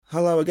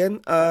Hello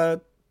again.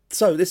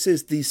 So this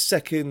is the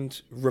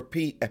second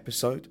repeat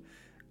episode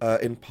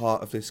in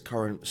part of this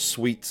current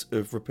suite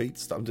of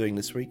repeats that I'm doing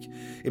this week.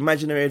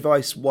 Imaginary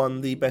Advice won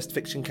the Best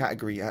Fiction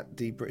category at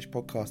the British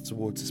Podcasts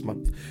Awards this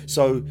month.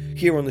 So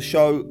here on the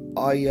show,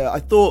 I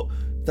thought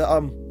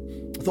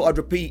I'd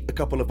repeat a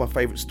couple of my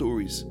favourite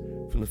stories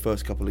from the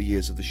first couple of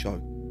years of the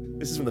show.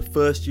 This is from the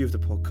first year of the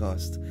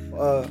podcast.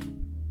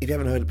 If you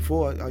haven't heard it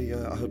before,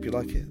 I hope you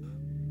like it.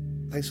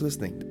 Thanks for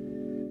listening.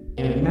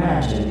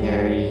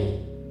 Imaginary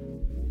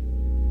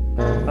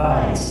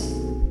Advice.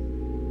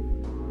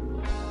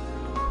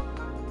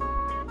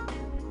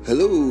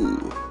 Hello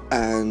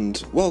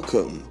and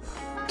welcome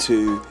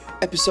to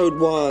episode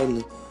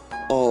 1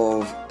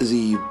 of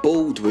the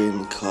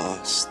Baldwin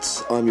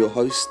Cast. I'm your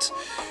host,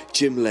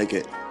 Jim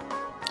Leggett.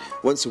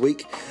 Once a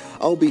week,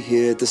 I'll be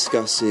here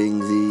discussing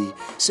the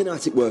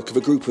cinematic work of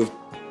a group of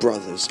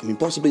brothers.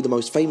 Possibly the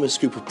most famous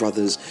group of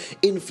brothers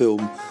in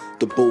film,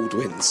 the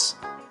Baldwins.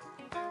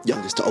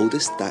 Youngest to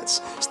oldest,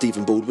 that's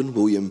Stephen Baldwin,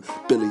 William,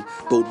 Billy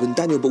Baldwin,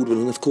 Daniel Baldwin,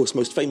 and of course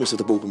most famous of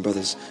the Baldwin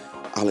brothers,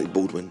 Alec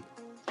Baldwin.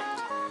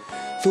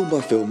 Film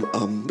by film,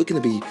 we're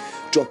going to be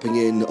dropping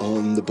in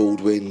on the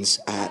Baldwins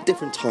at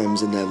different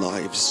times in their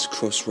lives,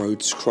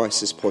 crossroads,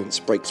 crisis points,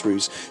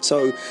 breakthroughs.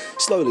 So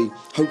slowly,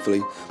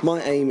 hopefully,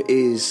 my aim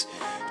is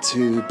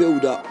to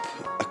build up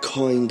a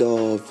kind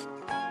of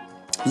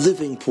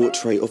living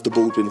portrait of the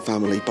Baldwin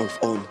family,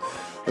 both on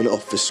and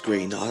off the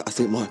screen. I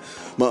think my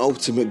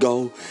ultimate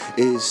goal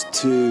is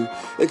to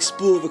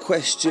explore the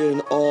question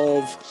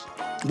of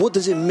what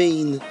does it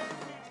mean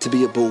to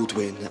be a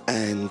Baldwin,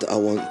 and I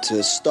want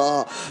to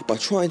start by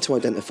trying to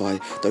identify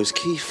those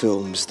key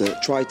films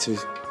that try to...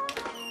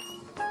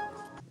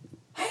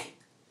 Hey!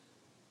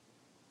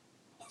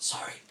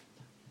 Sorry.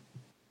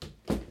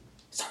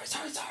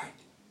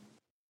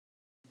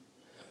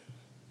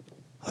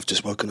 I've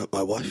just woken up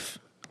my wife.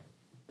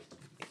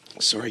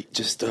 Sorry,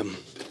 just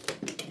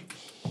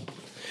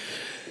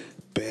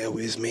bear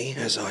with me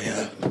as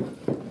I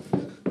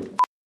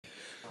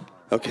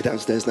Okay,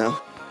 downstairs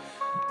now.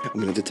 I'm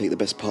going to take the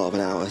best part of an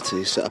hour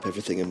to set up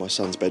everything in my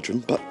son's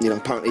bedroom, but,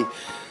 apparently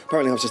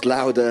I was just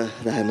louder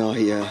than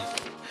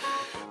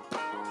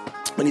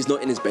when he's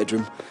not in his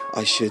bedroom,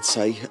 I should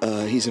say.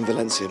 He's in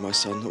Valencia, my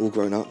son, all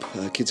grown up,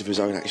 kids of his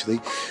own, actually.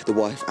 The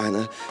wife,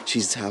 Anna,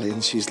 she's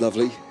Italian, she's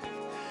lovely.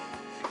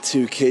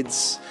 2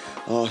 kids,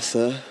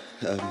 Arthur,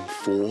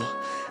 4,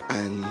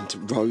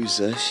 and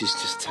Rosa, she's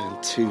just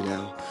turned 2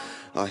 now,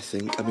 I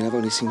think. I've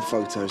only seen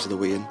photos of the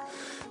weeing,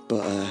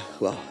 but,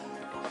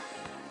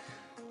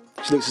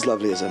 she looks as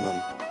lovely as her mum.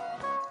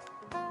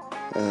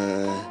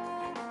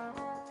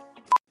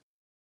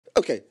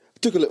 Okay,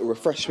 took a little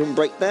refreshment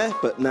break there,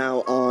 but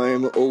now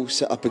I'm all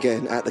set up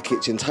again at the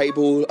kitchen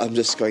table. I'm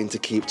just going to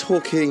keep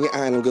talking,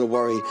 and I'm going to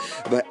worry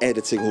about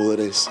editing all of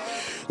this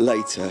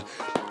later.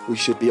 We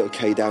should be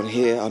okay down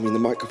here. The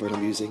microphone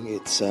I'm using,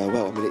 it's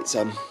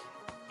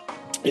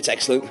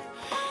excellent.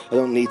 I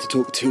don't need to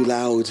talk too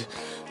loud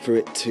for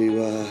it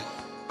to,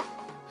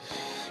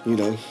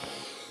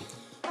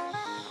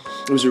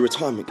 It was a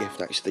retirement gift,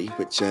 actually,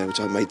 which I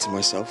made to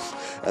myself.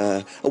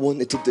 I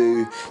wanted to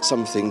do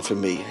something for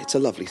me. It's a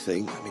lovely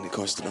thing. It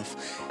cost enough.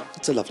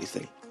 It's a lovely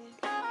thing.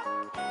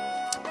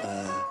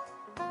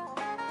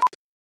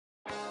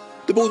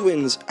 The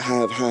Baldwins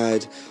have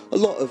had a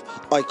lot of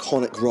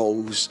iconic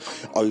roles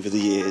over the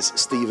years.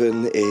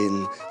 Stephen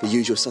in The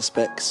Usual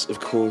Suspects, of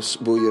course,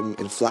 William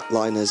in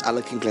Flatliners,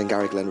 Alec in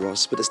Glengarry Glen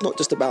Ross. But it's not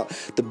just about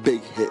the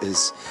big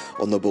hitters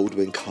on the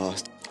Baldwin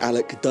cast.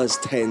 Alec does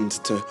tend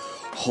to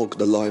hog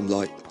the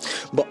limelight.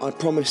 But I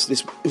promise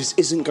this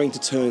isn't going to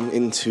turn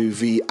into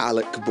the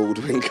Alec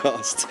Baldwin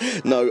cast.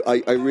 No,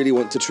 I really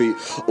want to treat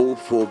all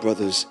 4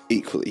 brothers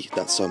equally.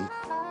 That's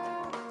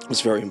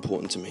very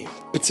important to me,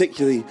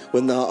 particularly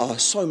when there are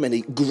so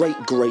many great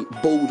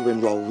Baldwin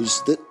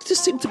roles that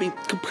just seem to be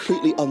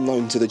completely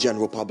unknown to the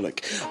general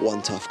public.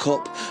 One Tough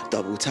Cop,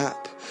 Double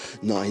Tap,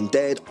 9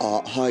 Dead,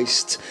 Art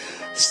Heist,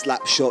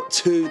 Slapshot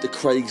 2, The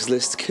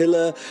Craigslist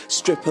Killer,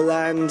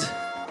 Stripperland.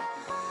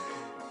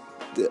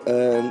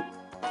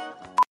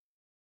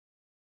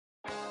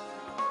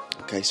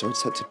 Okay, so I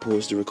just had to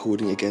pause the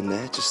recording again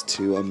there just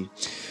to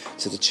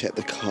check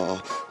the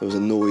car. There was a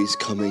noise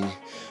coming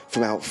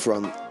from out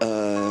front.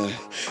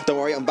 Don't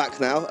worry, I'm back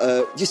now.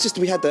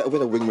 We had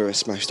a wing mirror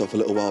smashed off a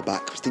little while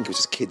back. I think it was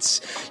just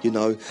kids,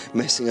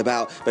 messing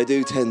about. They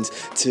do tend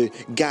to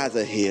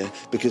gather here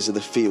because of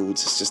the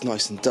fields. It's just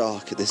nice and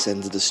dark at this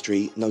end of the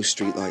street. No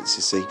street lights,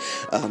 you see.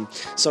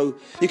 So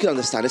you can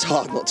understand it's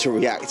hard not to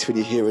react when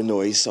you hear a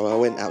noise. So I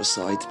went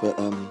outside, but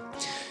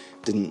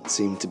didn't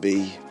seem to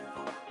be...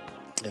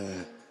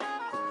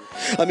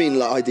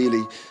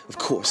 ideally, of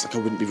course, I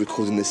wouldn't be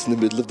recording this in the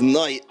middle of the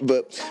night,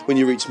 but when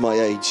you reach my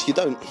age, you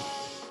don't.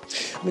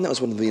 That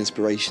was one of the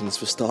inspirations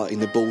for starting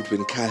the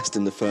Baldwin cast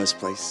in the first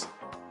place.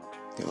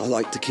 I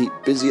like to keep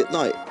busy at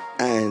night,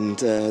 and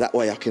that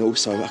way I can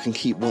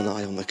keep one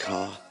eye on the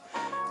car,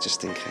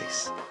 just in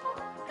case.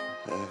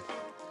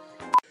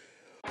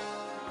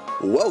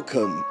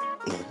 Welcome.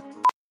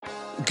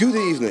 Good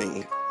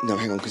evening. No,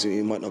 hang on, because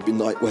it might not be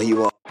night where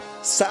you are.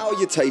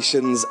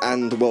 Salutations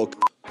and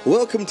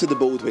welcome to the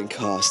Baldwin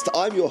Cast.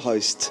 I'm your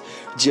host,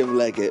 Jim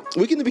Leggett.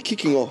 We're going to be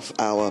kicking off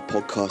our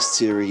podcast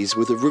series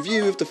with a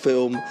review of the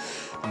film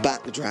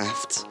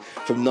Backdraft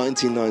from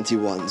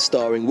 1991,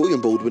 starring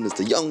William Baldwin as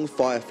the young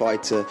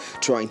firefighter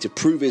trying to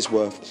prove his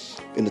worth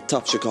in the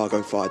tough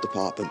Chicago Fire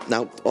Department.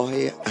 Now,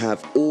 I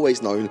have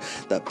always known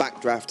that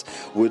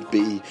Backdraft would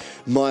be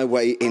my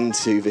way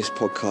into this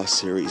podcast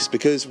series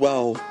because,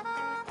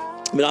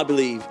 I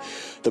believe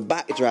the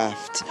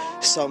Backdraft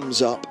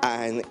sums up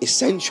an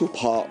essential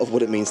part of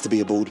what it means to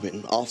be a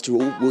Baldwin. After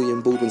all,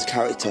 William Baldwin's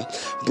character,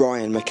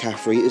 Brian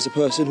McCaffrey, is a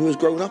person who has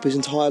grown up his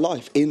entire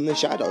life in the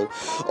shadow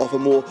of a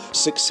more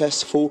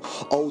successful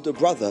older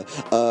brother,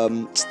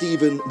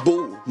 Stephen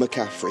Bull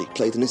McCaffrey,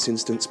 played in this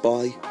instance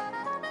by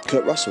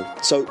Kurt Russell.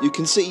 So you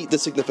can see the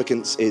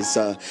significance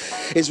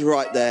is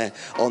right there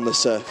on the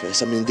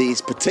surface. I mean,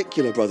 these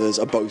particular brothers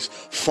are both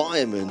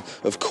firemen,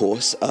 of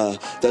course.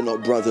 They're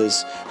not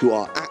brothers who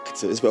are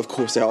actors, but of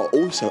course they are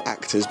also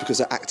actors because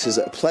they're actors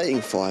that are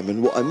playing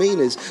firemen. What I mean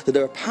is that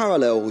there are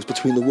parallels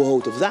between the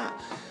world of that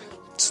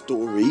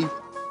story,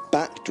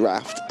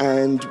 Backdraft,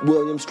 and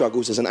William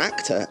struggles as an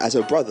actor, as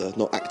a brother,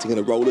 not acting in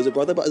a role as a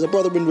brother, but as a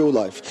brother in real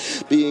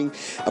life, being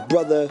a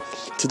brother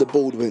to the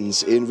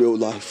Baldwins in real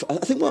life. I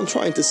think what I'm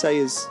trying to say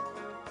is,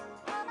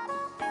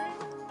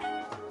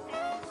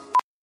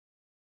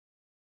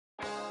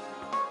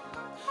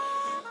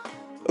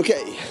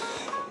 okay,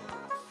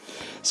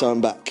 so I'm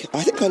back.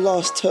 I think I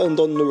last turned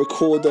on the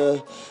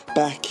recorder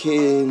back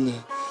in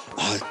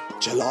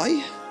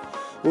July.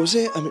 Was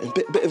it? I mean,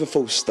 a bit of a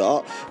false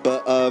start,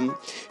 but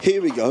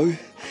here we go.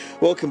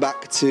 Welcome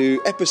back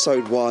to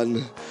episode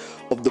 1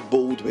 of the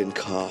Baldwin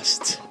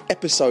Cast.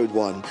 Episode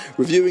 1,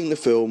 reviewing the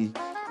film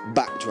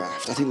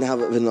Backdraft. I think now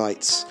that the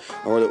nights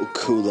are a little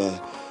cooler,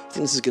 I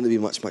think this is going to be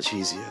much, much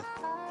easier.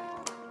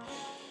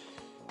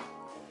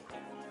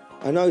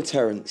 I know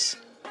Terence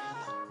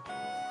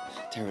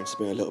has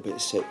been a little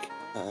bit sick.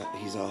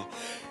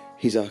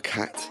 He's our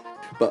cat,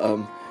 but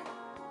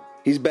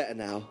he's better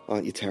now,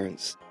 aren't you,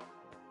 Terence?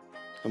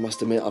 I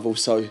must admit, I've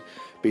also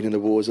been in the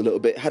wars a little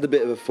bit, had a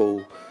bit of a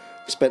fall,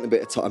 spent a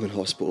bit of time in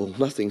hospital,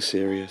 nothing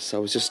serious. I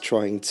was just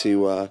trying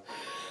to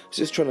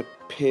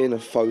pin a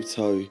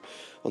photo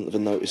onto the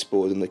notice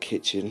board in the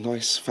kitchen,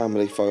 nice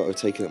family photo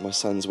taken at my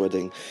son's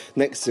wedding.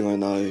 Next thing I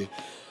know,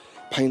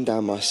 pain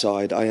down my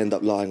side, I end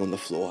up lying on the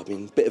floor. I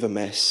mean, bit of a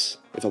mess,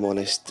 if I'm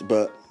honest,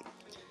 but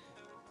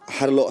I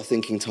had a lot of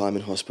thinking time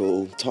in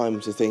hospital,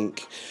 time to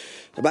think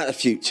about the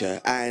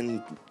future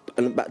and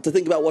to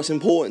think about what's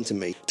important to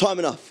me. Time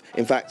enough,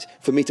 in fact,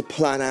 for me to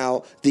plan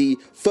out the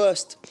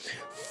first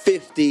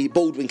 50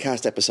 Baldwin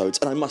Cast episodes,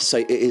 and I must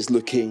say it is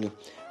looking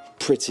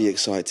pretty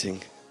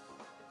exciting.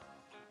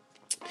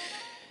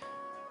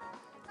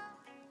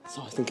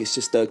 So I think it's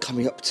just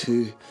coming up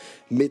to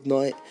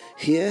midnight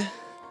here.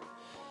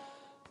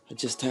 I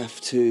just have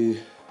to...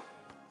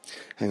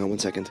 Hang on one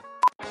second.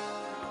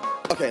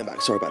 Okay, I'm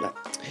back. Sorry about that.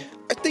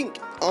 I think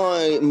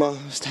I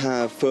must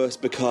have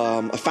first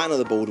become a fan of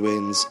the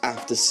Baldwins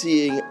after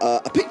seeing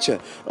a picture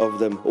of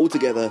them all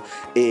together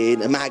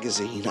in a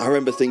magazine. I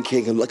remember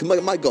thinking, like,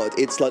 my God,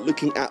 it's like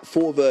looking at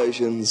 4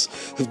 versions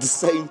of the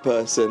same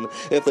person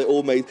if they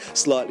all made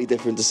slightly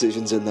different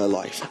decisions in their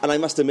life. And I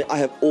must admit, I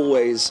have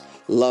always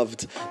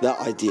loved that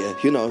idea.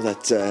 You know,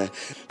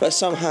 that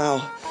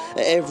somehow at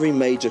every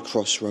major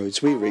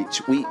crossroads we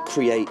reach, we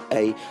create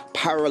a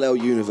parallel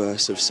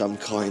universe of some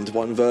kind.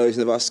 One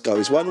version of us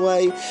goes one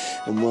way,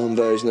 and one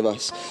version of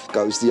us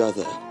goes the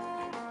other.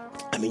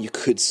 I mean, you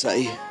could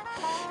say,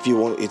 if you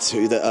wanted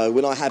to, that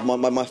when I had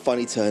my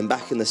funny turn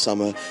back in the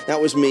summer,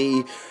 that was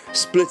me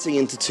splitting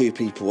into 2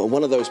 people, and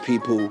one of those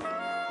people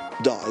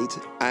died,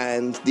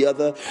 and the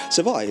other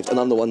survived, and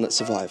I'm the one that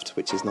survived,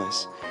 which is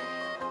nice.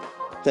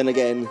 Then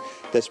again,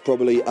 there's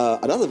probably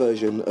another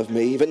version of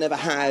me that never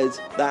had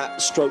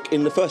that stroke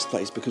in the first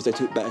place because they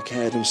took better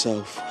care of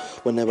themselves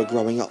when they were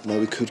growing up. Now,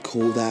 we could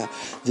call that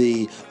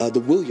the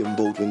William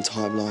Baldwin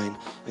timeline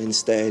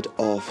instead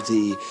of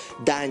the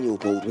Daniel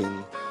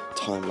Baldwin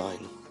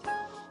timeline.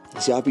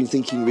 See, I've been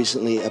thinking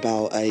recently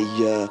about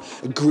a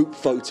group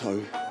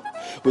photo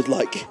with,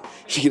 like,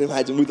 if you can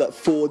imagine, with like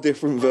 4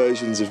 different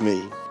versions of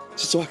me,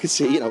 just so I could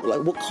see, you know,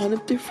 like what kind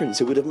of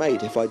difference it would have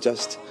made if I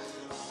just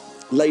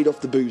laid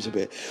off the booze a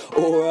bit,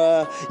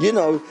 or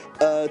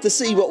to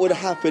see what would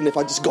have happened if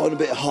I'd just gone a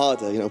bit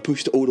harder, you know,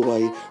 pushed it all the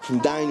way from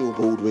Daniel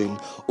Baldwin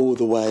all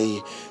the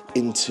way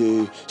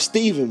into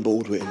Stephen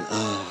Baldwin.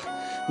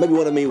 Maybe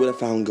one of me would have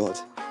found God.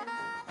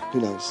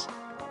 Who knows?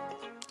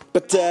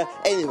 But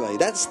anyway,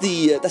 that's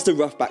the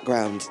rough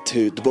background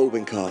to the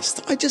Baldwin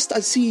Cast. I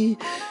see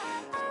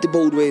the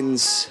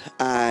Baldwins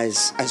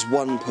as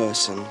one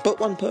person, but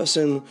one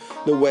person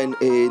that went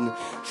in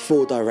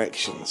 4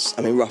 directions.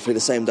 I mean, roughly the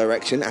same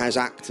direction as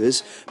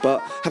actors,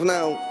 but have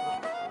now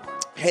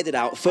headed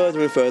out further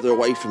and further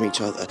away from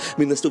each other. I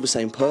mean, they're still the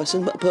same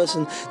person, but a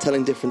person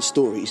telling different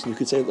stories. And you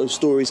could say those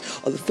stories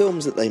are the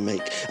films that they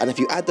make. And if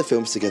you add the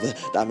films together,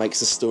 that makes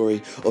the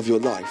story of your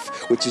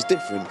life, which is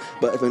different,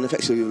 but I mean,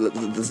 effectively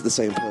the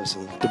same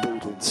person, the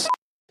Baldwins.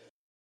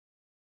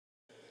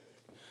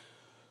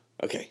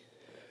 Okay.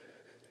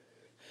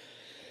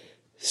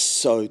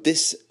 So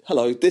this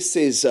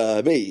is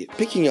me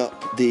picking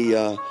up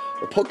the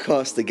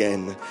podcast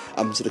again.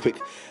 To the quick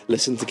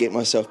listen to get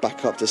myself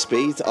back up to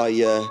speed.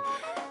 I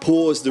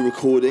paused the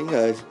recording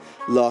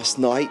last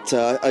night.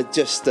 I think I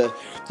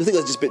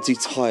was just a bit too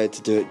tired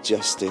to do it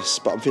justice,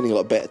 but I'm feeling a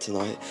lot better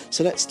tonight.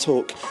 So let's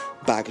talk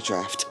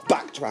Backdraft.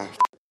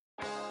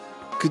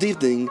 Good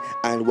evening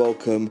and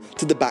welcome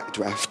to the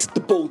Backdraft, the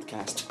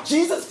Baldcast.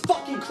 Jesus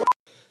fucking Christ!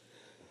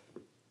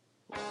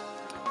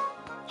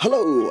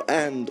 Hello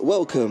and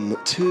welcome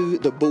to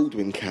the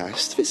Baldwin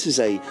Cast. This is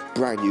a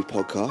brand new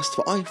podcast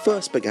that I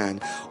first began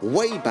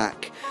way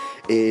back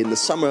in the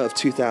summer of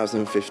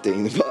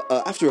 2015.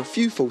 But after a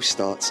few false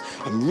starts,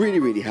 I'm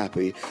really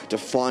happy to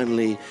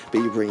finally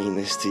be bringing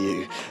this to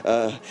you.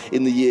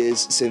 In the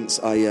years since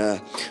I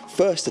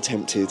first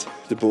attempted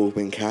the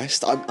Baldwin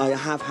Cast, I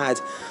have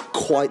had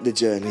quite the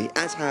journey,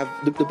 as have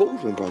the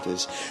Baldwin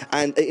brothers.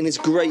 And it's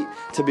great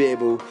to be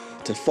able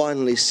to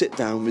finally sit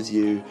down with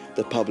you,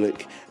 the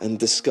public, and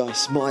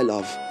discuss my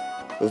love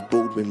of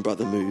Baldwin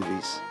brother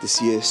movies.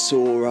 This year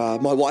saw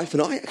my wife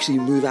and I actually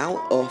move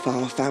out of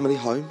our family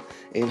home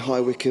in High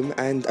Wycombe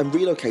and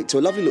relocate to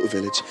a lovely little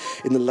village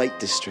in the Lake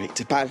District.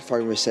 A bad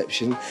phone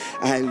reception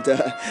and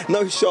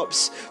no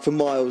shops for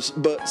miles,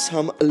 but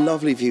some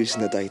lovely views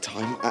in the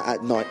daytime.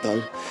 At night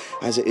though,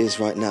 as it is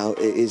right now,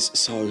 it is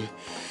so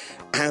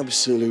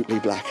absolutely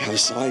black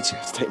outside. You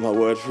have to take my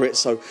word for it.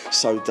 So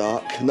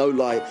dark, no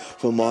light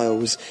for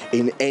miles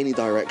in any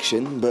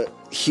direction. But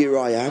here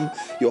I am,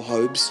 your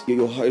host,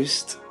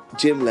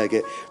 Jim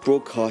Leggett,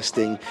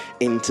 broadcasting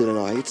into the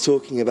night,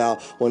 talking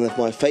about one of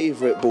my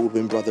favourite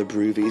Baldwin brother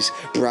movies,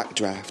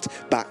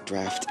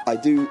 Backdraft. I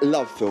do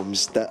love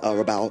films that are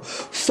about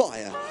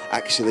fire.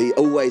 Actually,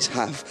 always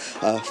have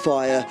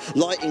fire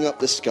lighting up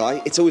the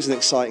sky. It's always an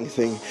exciting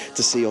thing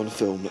to see on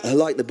film.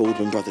 Like the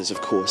Baldwin brothers,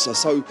 of course, are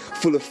so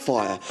full of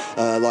fire,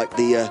 like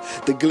the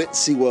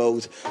glitzy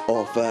world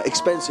of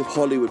expensive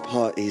Hollywood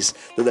parties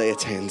that they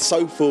attend.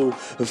 So full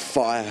of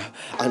fire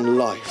and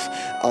life,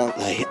 aren't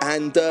they?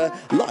 And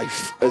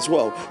life as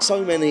well.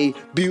 So many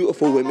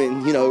beautiful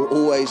women,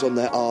 always on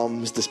their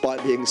arms,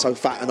 despite being so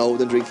fat and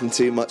old and drinking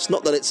too much.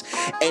 Not that it's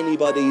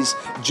anybody's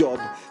job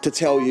to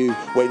tell you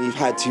when you've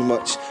had too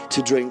much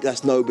to drink.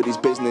 That's nobody's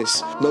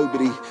business.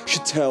 Nobody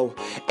should tell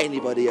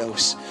anybody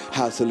else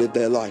how to live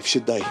their life,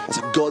 should they? That's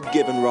a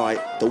God-given right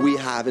that we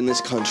have in this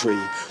country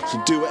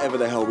to do whatever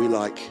the hell we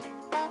like.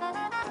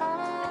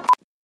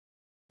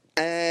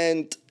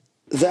 And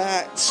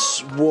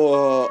that's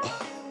what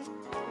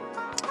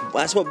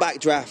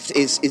Backdraft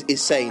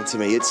is saying to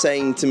me. It's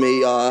saying to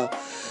me,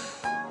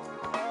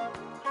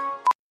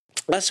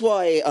 that's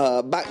why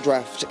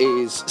Backdraft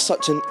is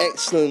such an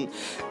excellent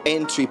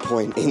entry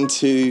point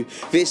into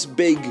this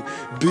big,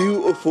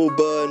 beautiful,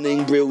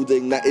 burning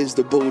building that is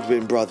the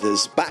Baldwin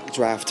brothers.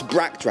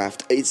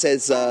 Backdraft. It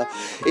says,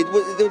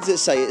 what does it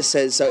say? It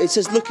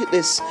says, look at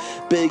this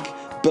big,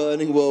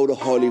 burning world of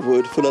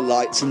Hollywood, full of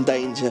lights and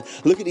danger.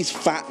 Look at these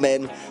fat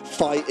men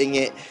fighting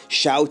it,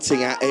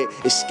 shouting at it,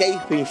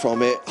 escaping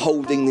from it,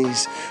 holding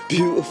these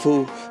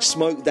beautiful,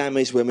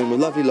 smoke-damaged women with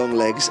lovely long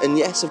legs. And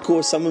yes, of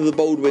course, some of the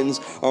Baldwins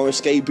are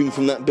escaping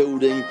from that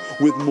building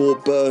with more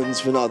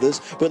burns than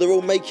others, but they're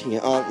all making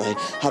it, aren't they?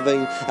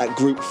 Having that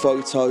group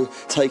photo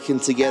taken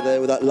together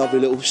with that lovely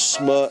little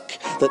smirk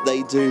that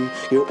they do,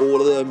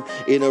 all of them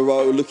in a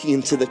row, looking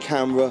into the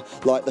camera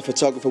like the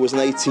photographer was an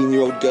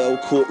 18-year-old girl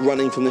caught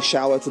running from the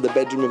shower to the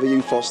bedroom of a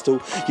youth hostel.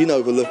 You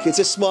know the look. It's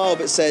a smile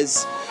that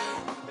says,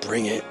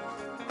 bring it.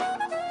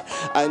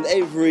 And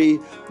every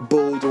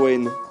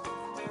Baldwin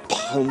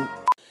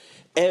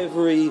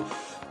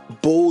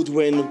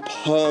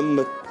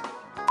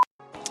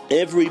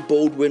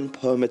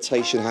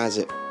permutation has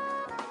it.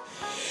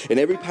 In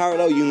every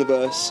parallel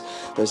universe,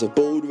 there's a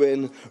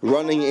Baldwin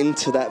running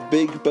into that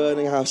big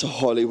burning house of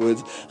Hollywood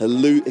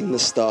and looting the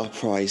star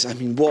prize. I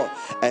mean, what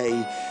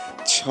a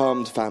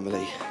charmed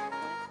family.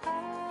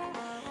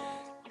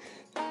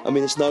 I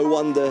mean, it's no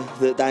wonder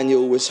that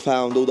Daniel was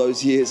found all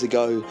those years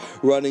ago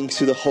running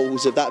through the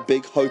halls of that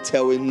big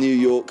hotel in New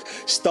York,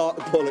 stark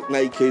bollock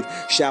naked,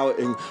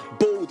 shouting,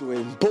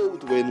 Baldwin,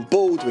 Baldwin,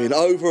 Baldwin,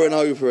 over and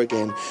over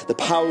again. The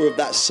power of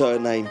that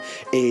surname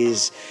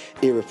is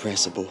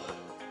irrepressible.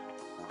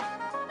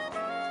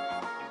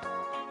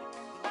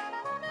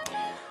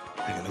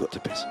 Hang on, I've got to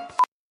piss.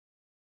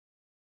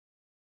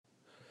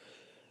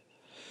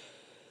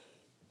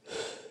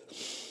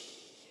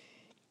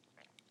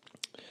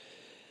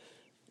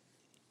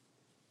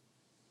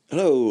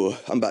 Hello,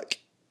 I'm back.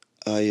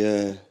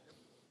 I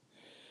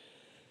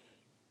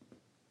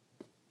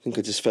think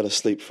I just fell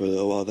asleep for a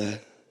little while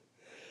there.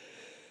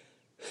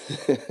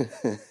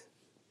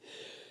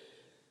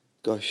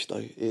 Gosh, though,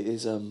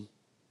 it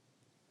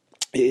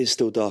is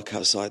still dark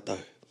outside, though.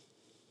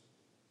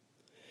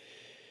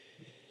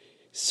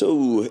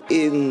 So,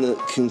 in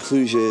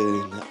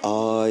conclusion,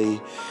 I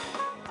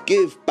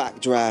give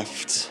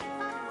Backdraft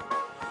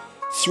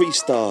 3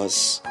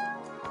 stars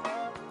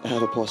out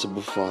of a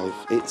possible 5.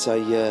 It's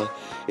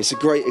a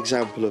great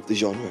example of the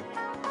genre.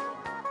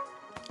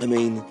 I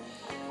mean,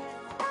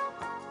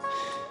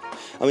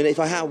 I mean, if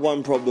I have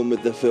one problem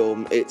with the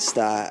film, it's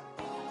that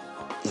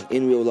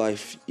in real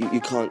life,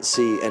 you can't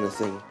see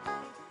anything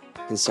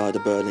inside a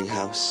burning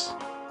house.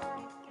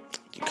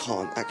 You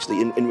can't,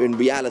 actually. In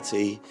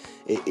reality,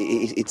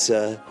 it's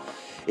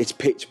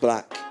pitch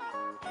black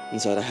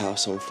inside a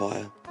house on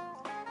fire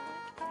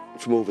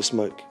from all the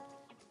smoke.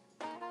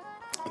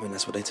 I mean,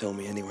 that's what they tell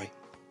me anyway.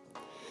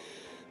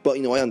 But,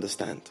 you know, I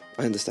understand.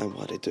 I understand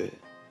why they do it.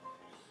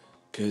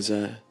 Because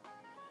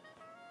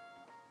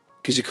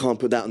you can't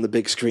put that on the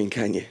big screen,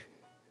 can you?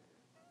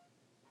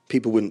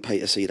 People wouldn't pay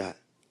to see that.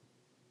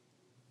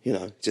 You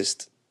know,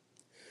 just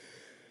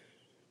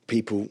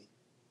people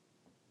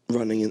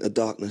running into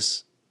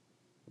darkness.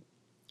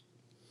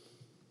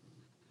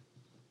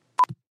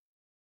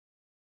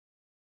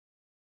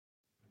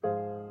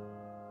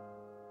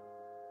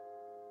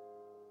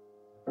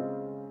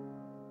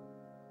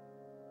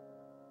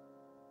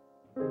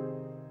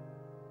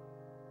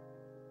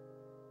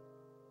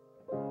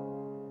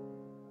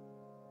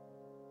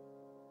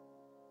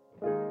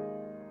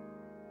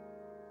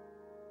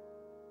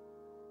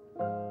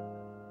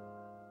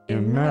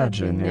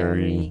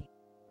 Imaginary.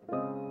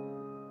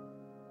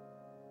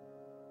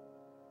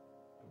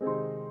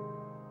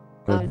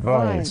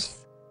 Advice.